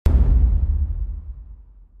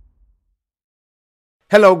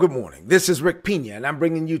Hello, good morning. This is Rick Pina, and I'm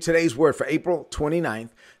bringing you today's word for April 29th,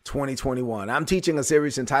 2021. I'm teaching a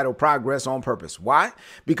series entitled Progress on Purpose. Why?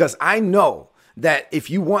 Because I know that if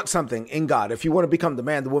you want something in God, if you want to become the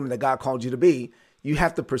man, the woman that God called you to be, you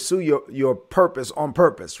have to pursue your purpose on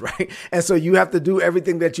purpose, right? And so you have to do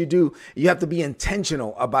everything that you do. You have to be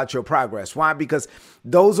intentional about your progress. Why? Because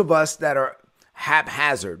those of us that are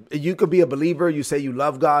haphazard. You could be a believer. You say you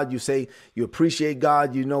love God. You say you appreciate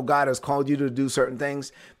God. You know God has called you to do certain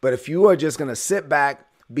things. But if you are just going to sit back,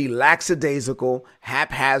 be lackadaisical,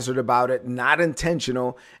 haphazard about it, not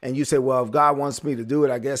intentional, and you say, well, if God wants me to do it,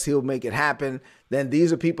 I guess he'll make it happen, then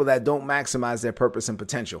these are people that don't maximize their purpose and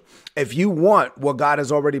potential. If you want what God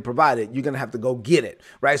has already provided, you're going to have to go get it,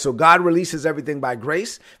 right? So God releases everything by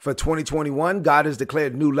grace. For 2021, God has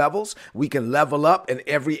declared new levels. We can level up in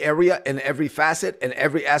every area, in every facet, in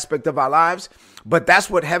every aspect of our lives. But that's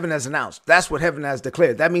what heaven has announced. That's what heaven has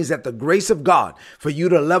declared. That means that the grace of God for you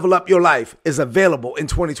to level up your life is available in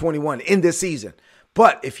 2021 in this season.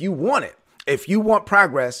 But if you want it, if you want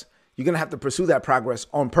progress, you're going to have to pursue that progress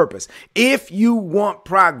on purpose. If you want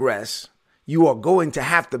progress, you are going to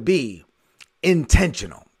have to be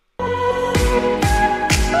intentional.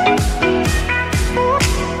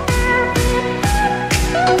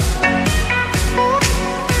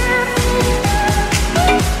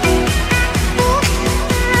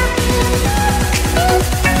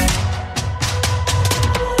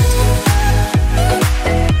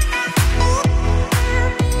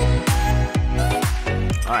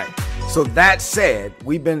 So that said,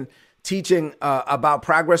 we've been teaching about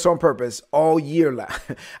progress on purpose all year.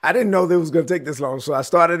 I didn't know that it was going to take this long. So I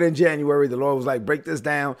started in January. The Lord was like, break this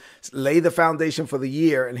down, lay the foundation for the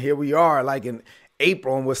year. And here we are like in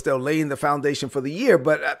April, and we're still laying the foundation for the year.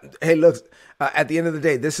 But hey, look, at the end of the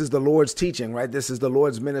day, this is the Lord's teaching, right? This is the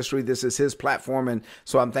Lord's ministry. This is his platform. And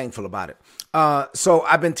so I'm thankful about it. So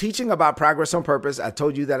I've been teaching about progress on purpose. I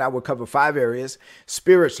told you that I would cover 5 areas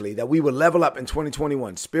spiritually, that we would level up in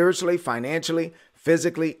 2021, spiritually, financially,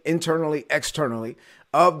 physically, internally, externally.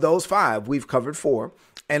 Of those 5, we've covered 4.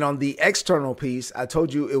 And on the external piece, I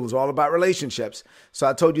told you it was all about relationships. So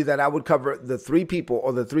I told you that I would cover the 3 people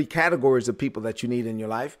or the 3 categories of people that you need in your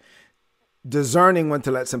life, discerning when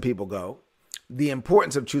to let some people go, the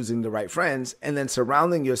importance of choosing the right friends, and then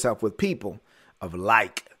surrounding yourself with people of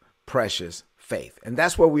like precious faith. And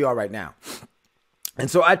that's where we are right now. And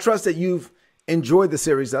so I trust that you've enjoyed the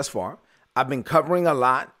series thus far. I've been covering a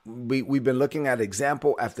lot. We've been looking at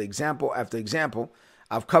example after example after example.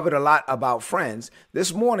 I've covered a lot about friends.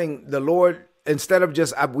 This morning, the Lord, instead of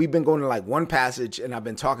just, we've been going to like one passage and I've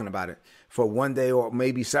been talking about it for one day or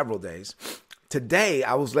maybe several days. Today,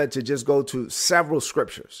 I was led to just go to several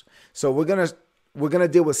scriptures. So we're going to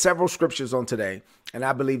deal with several scriptures on today, and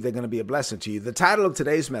I believe they're going to be a blessing to you. The title of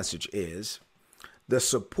today's message is The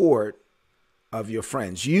Support of Your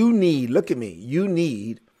Friends. You need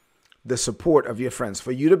the support of your friends.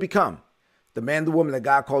 For you to become the man, the woman that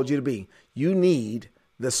God called you to be, you need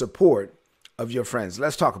the support of your friends.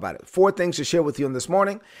 Let's talk about it. 4 things to share with you on this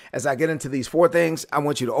morning. As I get into these 4 things, I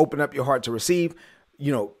want you to open up your heart to receive,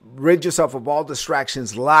 rid yourself of all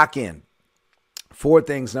distractions, lock in. 4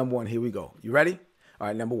 things. Number 1, here we go. You ready? All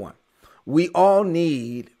right. Number 1, we all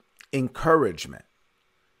need encouragement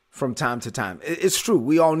from time to time. It's true.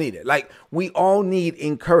 We all need it. Like we all need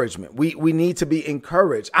encouragement. We need to be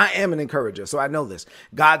encouraged. I am an encourager, so I know this.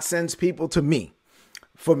 God sends people to me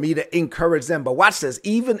for me to encourage them. But watch this.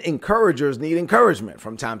 Even encouragers need encouragement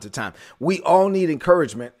from time to time. We all need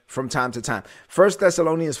encouragement from time to time. 1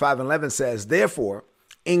 Thessalonians 5:11 says, therefore,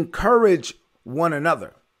 encourage one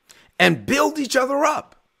another and build each other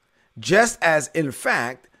up, just as in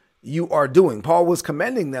fact you are doing. Paul was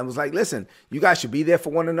commending them. Was like, listen, you guys should be there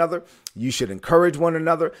for one another. You should encourage one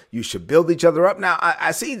another. You should build each other up. Now,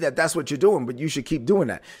 I see that that's what you're doing, but you should keep doing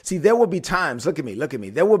that. See, there will be times, look at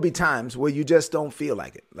me. There will be times where you just don't feel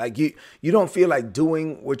like it. Like you don't feel like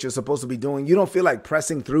doing what you're supposed to be doing. You don't feel like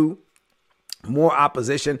pressing through more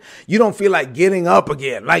opposition. You don't feel like getting up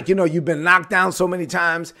again. Like, you've been knocked down so many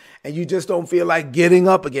times and you just don't feel like getting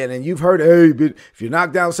up again. And you've heard, hey, if you're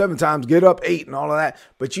knocked down 7 times, get up 8 and all of that.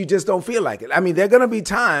 But you just don't feel like it. I mean, there are going to be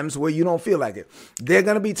times where you don't feel like it. There are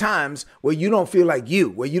going to be times where you don't feel like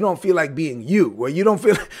you, where you don't feel like being you, where you don't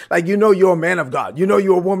feel like, you're a man of God,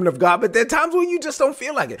 you're a woman of God. But there are times when you just don't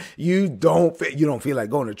feel like it. You don't feel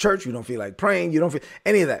like going to church. You don't feel like praying. You don't feel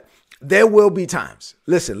any of that. There will be times,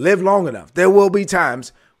 listen, live long enough. There will be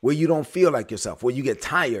times where you don't feel like yourself, where you get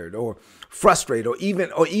tired or frustrated or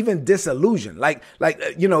even disillusioned.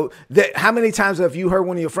 How many times have you heard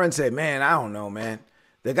one of your friends say, man, I don't know, man,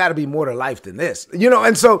 there got to be more to life than this,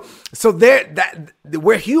 and so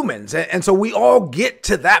we're humans. And so we all get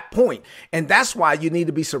to that point. And that's why you need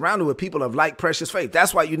to be surrounded with people of like precious faith.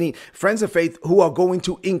 That's why you need friends of faith who are going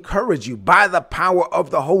to encourage you by the power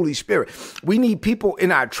of the Holy Spirit. We need people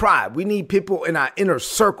in our tribe. We need people in our inner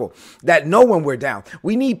circle that know when we're down.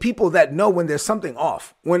 We need people that know when there's something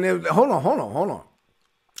off. Hold on.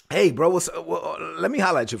 Hey, bro, let me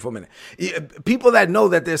highlight you for a minute. People that know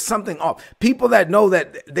that there's something off. People that know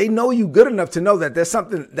that they know you good enough to know that there's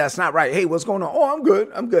something that's not right. Hey, what's going on? Oh, I'm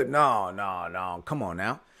good. No. Come on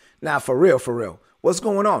now. Now, for real. What's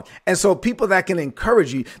going on? And so people that can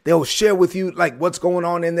encourage you, they'll share with you like what's going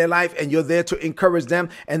on in their life, and you're there to encourage them.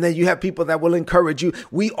 And then you have people that will encourage you.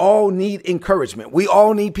 We all need encouragement. We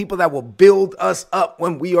all need people that will build us up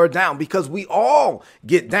when we are down, because we all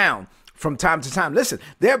get down from time to time. Listen,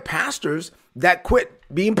 there are pastors that quit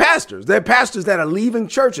being pastors. There are pastors that are leaving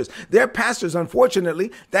churches. There are pastors,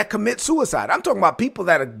 unfortunately, that commit suicide. I'm talking about people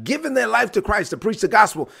that are giving their life to Christ to preach the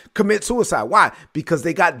gospel, commit suicide. Why? Because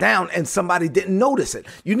they got down and somebody didn't notice it.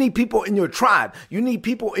 You need people in your tribe. You need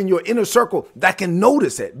people in your inner circle that can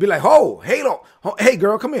notice it. Be like, hey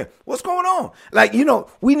girl, come here. What's going on? Like,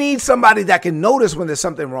 we need somebody that can notice when there's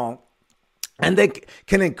something wrong, and they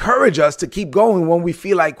can encourage us to keep going when we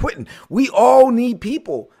feel like quitting. We all need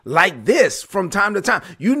people like this from time to time.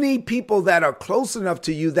 You need people that are close enough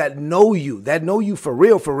to you, that know you for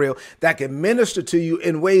real, that can minister to you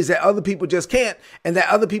in ways that other people just can't, and that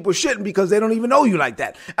other people shouldn't, because they don't even know you like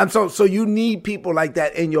that. And so you need people like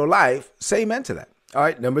that in your life. Say amen to that. All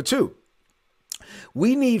right. Number 2,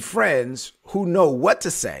 we need friends who know what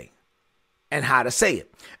to say and how to say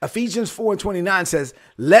it. Ephesians 4:29 says,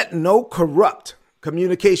 let no corrupt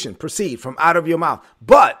communication proceed from out of your mouth,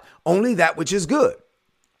 but only that which is good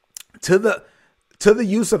to the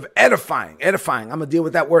use of edifying. I'm going to deal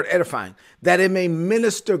with that word edifying, that it may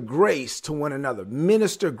minister grace to one another.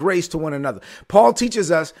 Paul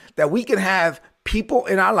teaches us that we can have people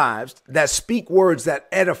in our lives that speak words that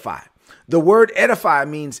edify. The word edify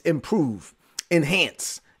means improve,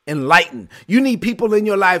 enhance, enlighten. You need people in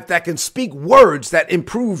your life that can speak words that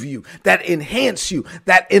improve you, that enhance you,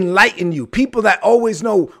 that enlighten you. People that always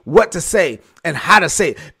know what to say and how to say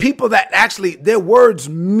it. People that actually, their words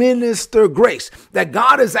minister grace, that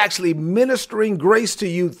God is actually ministering grace to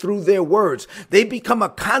you through their words. They become a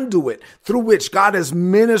conduit through which God is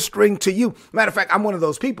ministering to you. Matter of fact, I'm one of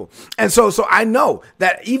those people. And so I know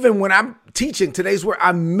that even when I'm teaching today's word,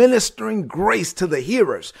 I'm ministering grace to the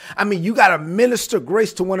hearers. I mean, you got to minister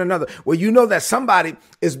grace to one another, where you know that somebody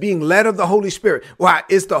is being led of the Holy Spirit. Why?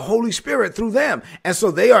 It's the Holy Spirit through them. And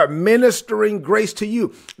so they are ministering grace to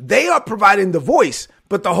you. They are providing the voice,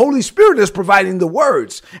 but the Holy Spirit is providing the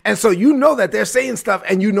words. And so you know that they're saying stuff,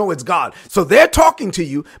 and you know it's God. So they're talking to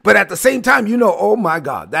you, but at the same time, you know, oh my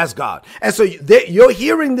God, that's God. And so you're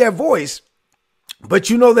hearing their voice,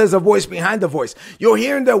 but you know there's a voice behind the voice. You're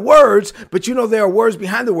hearing their words, but you know there are words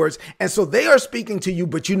behind the words. And so they are speaking to you,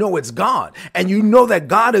 but you know it's God. And you know that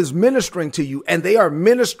God is ministering to you, and they are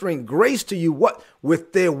ministering grace to you. What?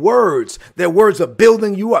 With their words. Their words are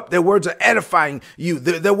building you up. Their words are edifying you.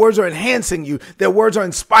 Their words are enhancing you. Their words are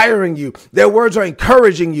inspiring you. Their words are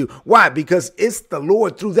encouraging you. Why? Because it's the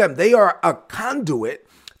Lord through them. They are a conduit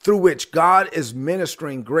through which God is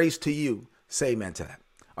ministering grace to you. Say amen to that.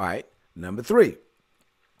 All right. Number 3.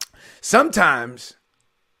 Sometimes,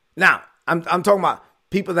 now I'm talking about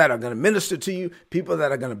people that are going to minister to you, people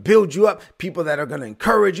that are going to build you up, people that are going to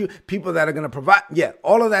encourage you, people that are going to provide. Yeah,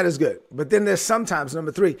 all of that is good. But then there's sometimes,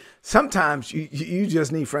 number 3, sometimes you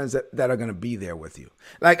just need friends that are going to be there with you.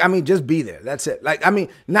 Like, I mean, just be there. That's it. Like, I mean,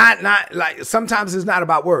 not like, sometimes it's not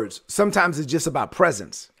about words. Sometimes it's just about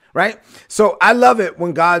presence, right? So I love it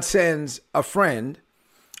when God sends a friend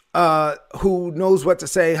who knows what to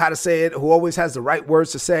say, how to say it, who always has the right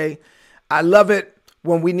words to say. I love it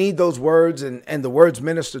when we need those words and the words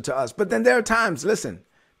minister to us. But then there are times, listen,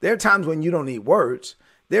 there are times when you don't need words.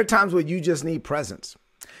 There are times where you just need presence.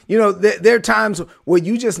 You know, there are times where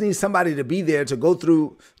you just need somebody to be there to go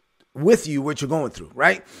through with you what you're going through,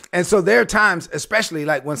 right? And so there are times, especially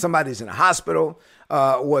like when somebody's in a hospital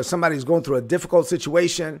or somebody's going through a difficult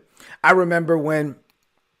situation. I remember when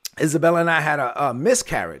Isabella and I had a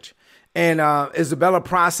miscarriage, and Isabella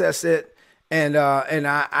processed it, and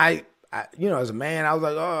I you know, as a man, I was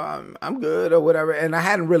like, oh, I'm good or whatever. And I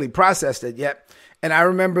hadn't really processed it yet. And I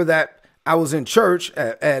remember that I was in church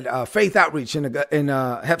at Faith Outreach in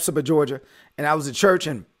Hepzibah, Georgia. And I was at church,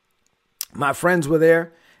 and my friends were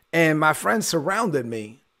there, and my friends surrounded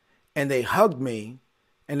me, and they hugged me,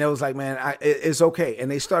 and they was like, man, it's okay.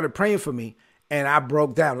 And they started praying for me, and I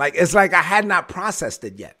broke down. Like, it's like I had not processed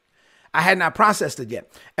it yet. I had not processed it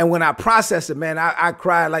yet. And when I processed it, man, I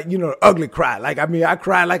cried like, ugly cry. I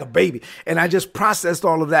cried like a baby. And I just processed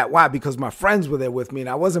all of that. Why? Because my friends were there with me and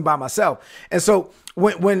I wasn't by myself. And so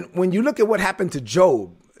when you look at what happened to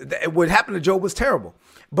Job, what happened to Job was terrible.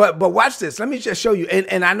 But watch this. Let me just show you.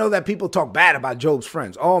 And I know that people talk bad about Job's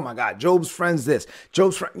friends. Oh my God, Job's friends this,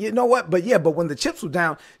 Job's friend. You know what? But when the chips were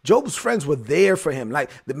down, Job's friends were there for him. Like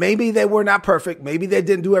maybe they were not perfect. Maybe they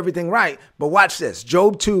didn't do everything right. But watch this.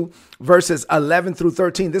 Job 2 verses 11 through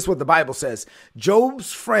 13. This is what the Bible says.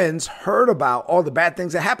 Job's friends heard about all the bad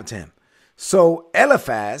things that happened to him. So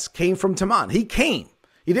Eliphaz came from Teman. He came.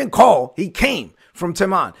 He didn't call. He came from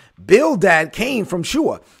Teman. Bildad came from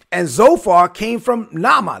Shua. And Zophar came from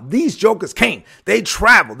Nama. These jokers came. They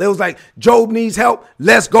traveled. They was like, Job needs help.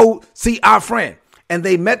 Let's go see our friend. And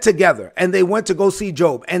they met together and they went to go see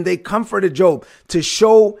Job. And they comforted Job to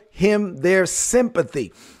show him their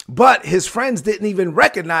sympathy. But his friends didn't even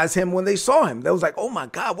recognize him when they saw him. They was like, oh my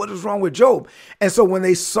God, what is wrong with Job? And so when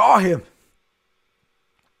they saw him,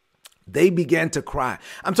 they began to cry.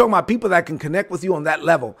 I'm talking about people that can connect with you on that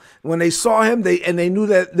level. When they saw him, they knew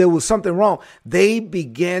that there was something wrong. They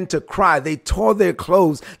began to cry. They tore their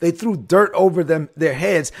clothes. They threw dirt over their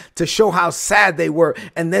heads to show how sad they were.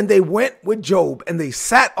 And then they went with Job and they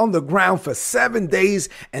sat on the ground for 7 days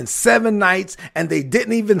and 7 nights. And they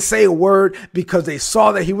didn't even say a word because they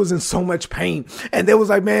saw that he was in so much pain. And they was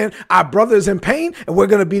like, man, our brother is in pain and we're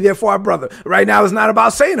going to be there for our brother. Right now, it's not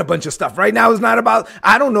about saying a bunch of stuff. Right now, it's not about,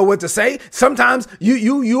 I don't know what to say. Sometimes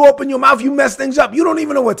you open your mouth, you mess things up. You don't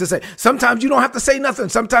even know what to say. Sometimes you don't have to say nothing.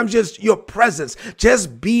 Sometimes just your presence,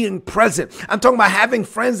 just being present. I'm talking about having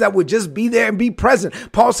friends that would just be there and be present.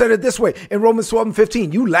 Paul said it this way in Romans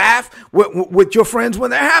 12:15. You laugh with your friends when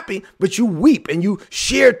they're happy, but you weep and you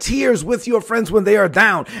share tears with your friends when they are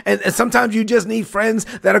down. And sometimes you just need friends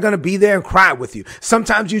that are going to be there and cry with you.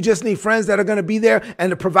 Sometimes you just need friends that are going to be there and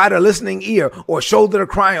to provide a listening ear or a shoulder to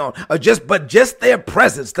cry on, but just their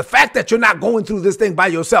presence. The fact that you're not going through this thing by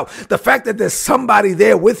yourself. The fact that there's somebody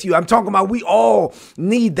there with you. I'm talking about we all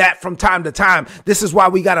need that from time to time. This is why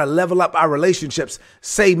we got to level up our relationships.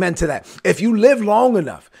 Say amen to that. If you live long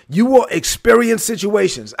enough, you will experience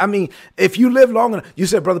situations. I mean, if you live long enough, you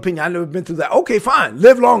said, Brother Pena, I've never been through that. Okay, fine.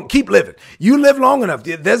 Live long, keep living. You live long enough.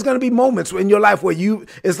 There's going to be moments in your life where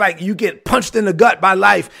it's like you get punched in the gut by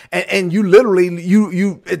life and you literally,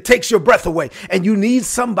 it takes your breath away and you need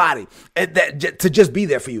somebody to just be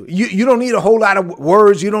there for you. You don't need a whole lot of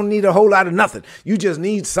words. You don't need a whole lot of nothing. You just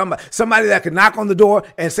need somebody that can knock on the door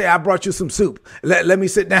and say, I brought you some soup. Let me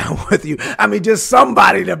sit down with you. I mean, just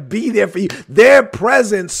somebody to be there for you. Their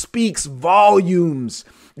presence speaks volumes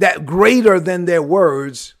that greater than their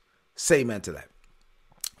words. Say amen to that.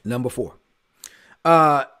 Number 4.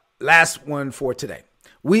 Last one for today.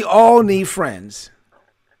 We all need friends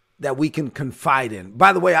that we can confide in.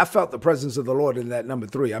 By the way, I felt the presence of the Lord in that number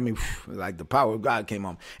 3. I mean, like the power of God came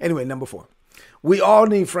on. Anyway, number 4. We all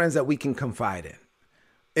need friends that we can confide in.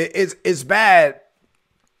 It's bad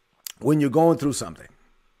when you're going through something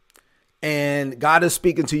and God is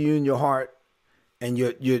speaking to you in your heart and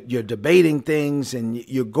you're debating things and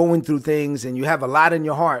you're going through things and you have a lot in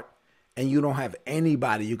your heart and you don't have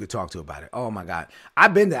anybody you could talk to about it. Oh my God.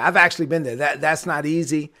 I've been there. I've actually been there. That's not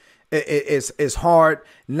easy. It's hard.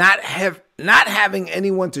 Not having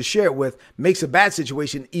anyone to share it with makes a bad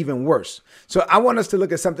situation even worse. So I want us to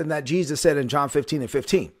look at something that Jesus said in John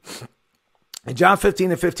 15:15. In John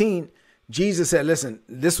 15:15, Jesus said, listen,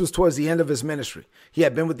 this was towards the end of his ministry. He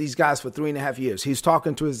had been with these guys for 3.5 years. He's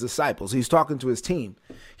talking to his disciples. He's talking to his team.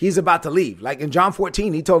 He's about to leave. Like in John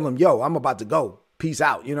 14, he told them, yo, I'm about to go. Peace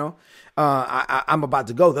out. I'm about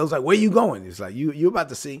to go. They was like, where you going? He's like, you about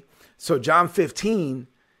to see. So John 15,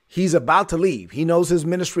 he's about to leave. He knows his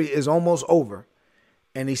ministry is almost over.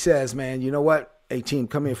 And he says, man, you know what? Hey, team,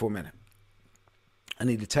 come here for a minute. I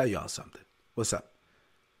need to tell y'all something. What's up?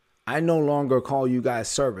 I no longer call you guys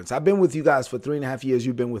servants. I've been with you guys for 3.5 years.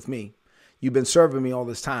 You've been with me. You've been serving me all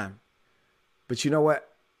this time. But you know what?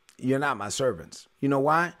 You're not my servants. You know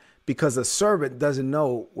why? Because a servant doesn't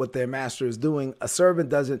know what their master is doing. A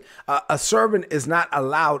servant is not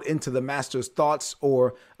allowed into the master's thoughts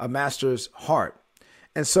or a master's heart.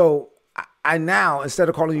 And so I now, instead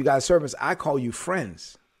of calling you guys servants, I call you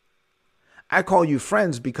friends. I call you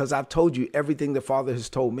friends because I've told you everything the Father has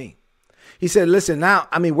told me. He said, listen, now,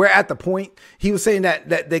 I mean, we're at the point. He was saying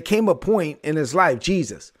that there came a point in his life,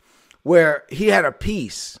 Jesus, where he had a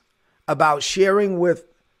peace about sharing with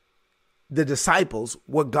the disciples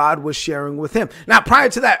what God was sharing with him. Now, prior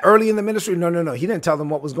to that, early in the ministry, no. He didn't tell them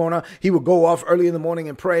what was going on. He would go off early in the morning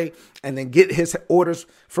and pray and then get his orders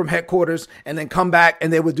from headquarters and then come back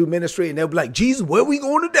and they would do ministry and they'll be like, Jesus, where we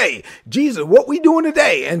going today? Jesus, what we doing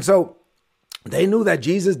today? And so they knew that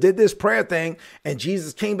Jesus did this prayer thing and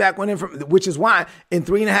Jesus came back with him, which is why in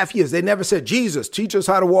 3.5 years, they never said, Jesus, teach us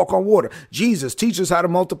how to walk on water. Jesus, teach us how to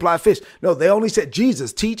multiply fish. No, they only said,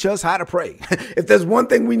 Jesus, teach us how to pray. If there's one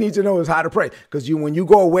thing we need to know is how to pray, because when you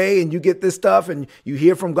go away and you get this stuff and you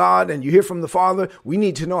hear from God and you hear from the Father, we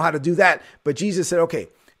need to know how to do that. But Jesus said, okay,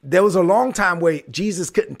 there was a long time where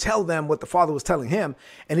Jesus couldn't tell them what the Father was telling him.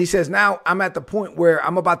 And he says, now I'm at the point where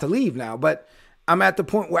I'm about to leave now, but I'm at the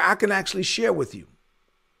point where I can actually share with you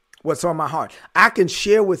what's on my heart. I can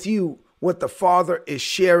share with you what the Father is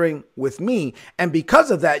sharing with me. And because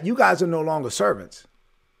of that, you guys are no longer servants.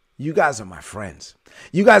 You guys are my friends.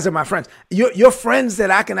 You guys are my friends. You're friends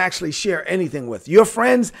that I can actually share anything with. You're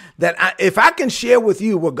friends that if I can share with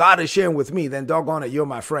you what God is sharing with me, then doggone it, you're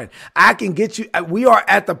my friend. I can get you. We are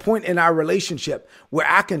at the point in our relationship where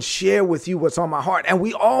I can share with you what's on my heart. And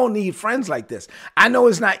we all need friends like this. I know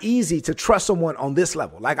it's not easy to trust someone on this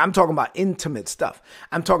level. Like I'm talking about intimate stuff.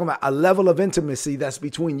 I'm talking about a level of intimacy that's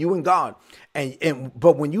between you and God.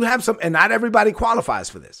 But when you have and not everybody qualifies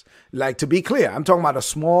for this. Like, to be clear, I'm talking about a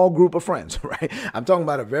small group of friends, right? I'm talking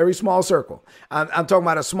about a very small circle. I'm talking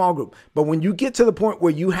about a small group. But when you get to the point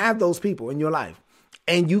where you have those people in your life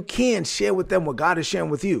and you can share with them what God is sharing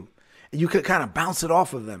with you, you can kind of bounce it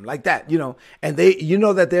off of them like that, and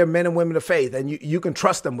that they're men and women of faith and you can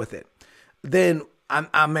trust them with it. Then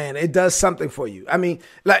man, it does something for you. I mean,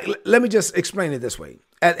 like, let me just explain it this way.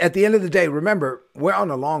 At the end of the day, remember, we're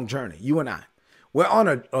on a long journey, you and I. We're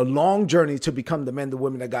on a long journey to become the men and the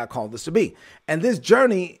women that God called us to be. And this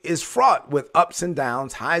journey is fraught with ups and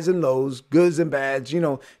downs, highs and lows, goods and bads,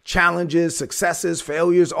 challenges, successes,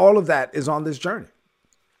 failures, all of that is on this journey.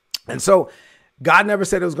 And so God never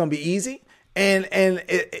said it was going to be easy. And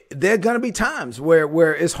there are going to be times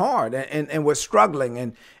where it's hard and we're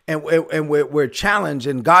struggling and we're challenged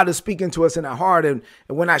and God is speaking to us in our heart. And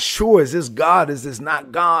we're not sure, is this God? Is this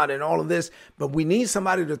not God? And all of this. But we need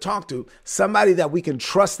somebody to talk to, somebody that we can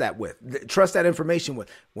trust that information with.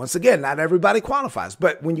 Once again, not everybody qualifies.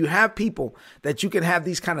 But when you have people that you can have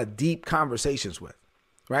these kind of deep conversations with,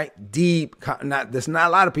 right? There's not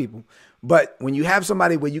a lot of people. But when you have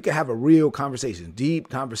somebody where you can have a real conversation, deep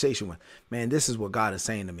conversation with, man, this is what God is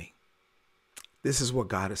saying to me. This is what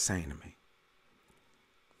God is saying to me.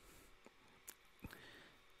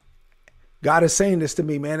 God is saying this to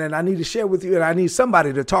me, man, and I need to share with you, and I need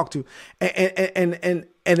somebody to talk to. And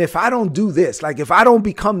if I don't do this, like if I don't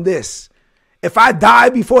become this, if I die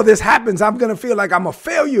before this happens, I'm going to feel like I'm a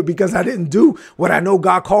failure because I didn't do what I know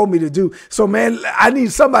God called me to do. So, man, I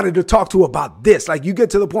need somebody to talk to about this. Like you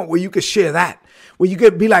get to the point where you can share that, where you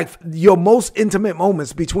could be like your most intimate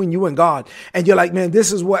moments between you and God. And you're like, man,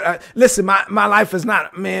 this is what, listen, my life is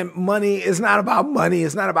not, man, money is not about money.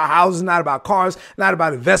 It's not about houses, not about cars, not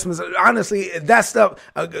about investments. Honestly, that stuff,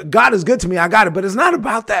 God is good to me. I got it, but it's not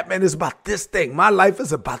about that, man. It's about this thing. My life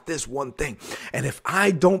is about this one thing. And if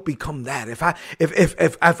I don't become that, if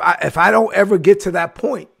I don't ever get to that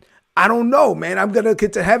point, I don't know, man. I'm going to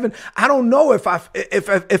get to heaven. I don't know if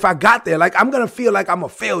I got there. Like, I'm going to feel like I'm a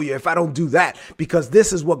failure if I don't do that, because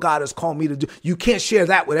this is what God has called me to do. You can't share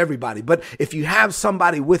that with everybody. But if you have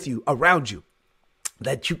somebody with you, around you,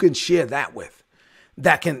 that you can share that with,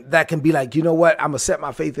 that can be like, you know what? I'm going to set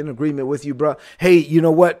my faith in agreement with you, bro. Hey, you know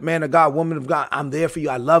what, man of God, woman of God, I'm there for you.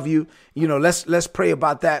 I love you. Let's pray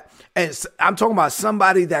about that. And I'm talking about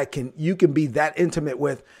somebody that you can be that intimate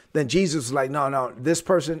with. Then Jesus is like, no, this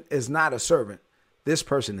person is not a servant. This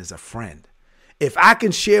person is a friend. If I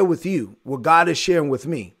can share with you what God is sharing with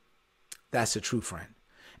me, that's a true friend.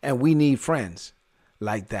 And we need friends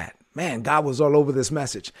like that. Man, God was all over this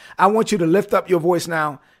message. I want you to lift up your voice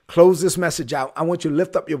now. Close this message out. I want you to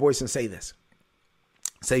lift up your voice and say this.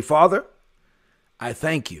 Say, Father, I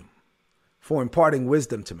thank you for imparting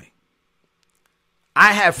wisdom to me.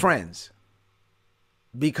 I have friends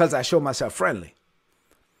because I show myself friendly.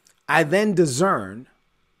 I then discern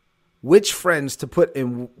which friends to put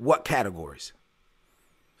in what categories.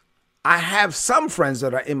 I have some friends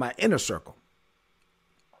that are in my inner circle.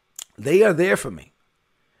 They are there for me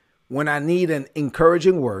when I need an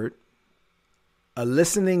encouraging word, a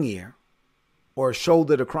listening ear, or a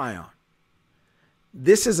shoulder to cry on.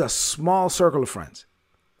 This is a small circle of friends,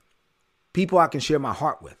 people I can share my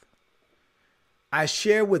heart with. I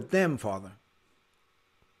share with them, Father,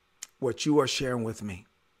 what you are sharing with me.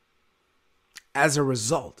 As a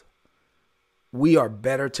result, we are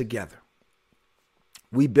better together.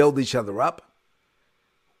 We build each other up.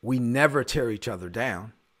 We never tear each other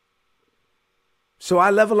down. So I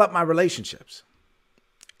level up my relationships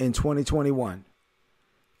in 2021,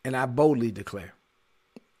 and I boldly declare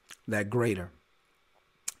that greater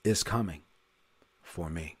is coming for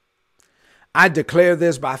me. I declare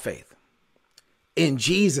this by faith. In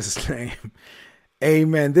Jesus' name,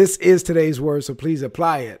 amen. This is today's word, so please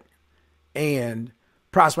apply it and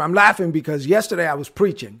prosper. I'm laughing because yesterday I was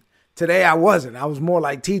preaching. Today I wasn't. I was more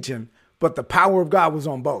like teaching, but the power of God was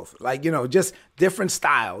on both. Like, just different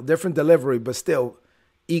style, different delivery, but still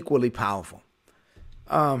equally powerful.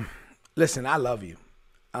 Listen, I love you.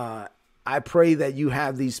 I pray that you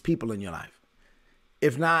have these people in your life.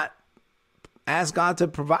 If not, ask God to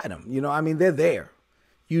provide them. They're there.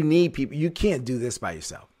 You need people. You can't do this by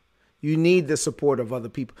yourself. You need the support of other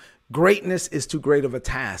people. Greatness is too great of a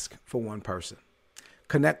task for one person.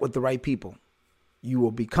 Connect with the right people. You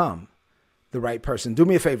will become the right person. Do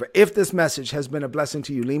me a favor. If this message has been a blessing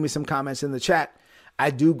to you, leave me some comments in the chat.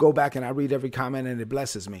 I do go back and I read every comment and it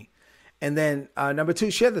blesses me. And then number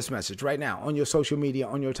 2, share this message right now on your social media,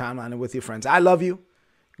 on your timeline, and with your friends. I love you.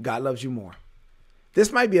 God loves you more.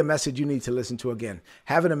 This might be a message you need to listen to again.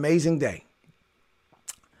 Have an amazing day.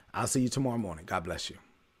 I'll see you tomorrow morning. God bless you.